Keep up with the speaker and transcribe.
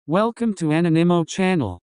Welcome to Anonimo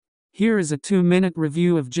channel. Here is a 2-minute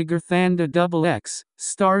review of Jigarthanda XX,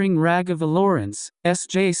 starring Raghava Lawrence,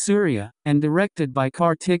 S.J. Surya, and directed by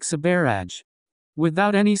Karthik Subbaraj.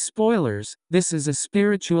 Without any spoilers, this is a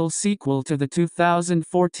spiritual sequel to the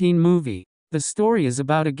 2014 movie. The story is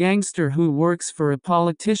about a gangster who works for a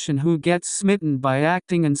politician who gets smitten by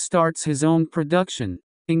acting and starts his own production.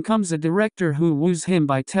 In comes a director who woos him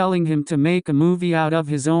by telling him to make a movie out of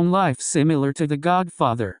his own life similar to The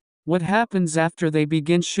Godfather. What happens after they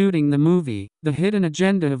begin shooting the movie, the hidden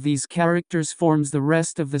agenda of these characters forms the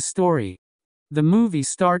rest of the story. The movie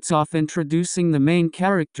starts off introducing the main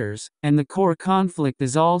characters, and the core conflict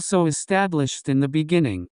is also established in the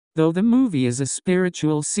beginning. Though the movie is a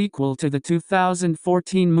spiritual sequel to the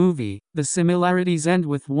 2014 movie, the similarities end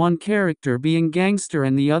with one character being gangster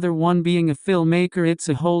and the other one being a filmmaker. It's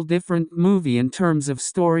a whole different movie in terms of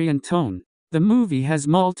story and tone. The movie has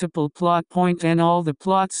multiple plot points and all the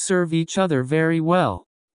plots serve each other very well.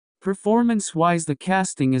 Performance-wise, the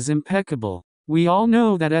casting is impeccable. We all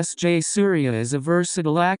know that S.J. Surya is a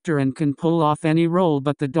versatile actor and can pull off any role,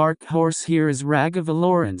 but the dark horse here is Raghava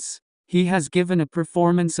Lawrence. He has given a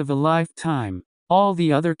performance of a lifetime. All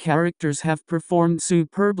the other characters have performed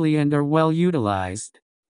superbly and are well utilized.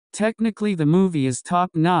 Technically, the movie is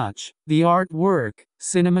top-notch. The artwork,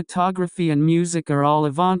 cinematography and music are all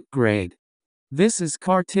avant-grade. This is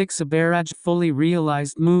Karthik Subbaraj fully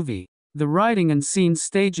realized movie. The writing and scene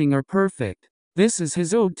staging are perfect. This is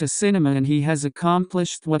his ode to cinema and he has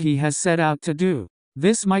accomplished what he has set out to do.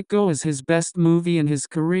 This might go as his best movie in his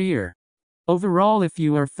career. Overall, if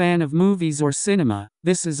you are a fan of movies or cinema,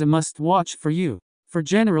 this is a must-watch for you. For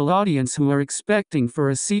general audience who are expecting for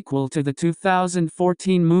a sequel to the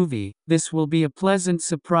 2014 movie, this will be a pleasant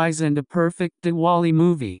surprise and a perfect Diwali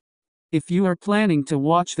movie. If you are planning to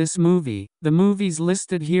watch this movie, the movies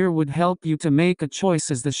listed here would help you to make a choice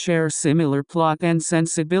as they share similar plot and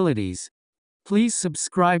sensibilities. Please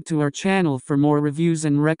subscribe to our channel for more reviews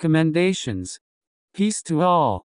and recommendations. Peace to all.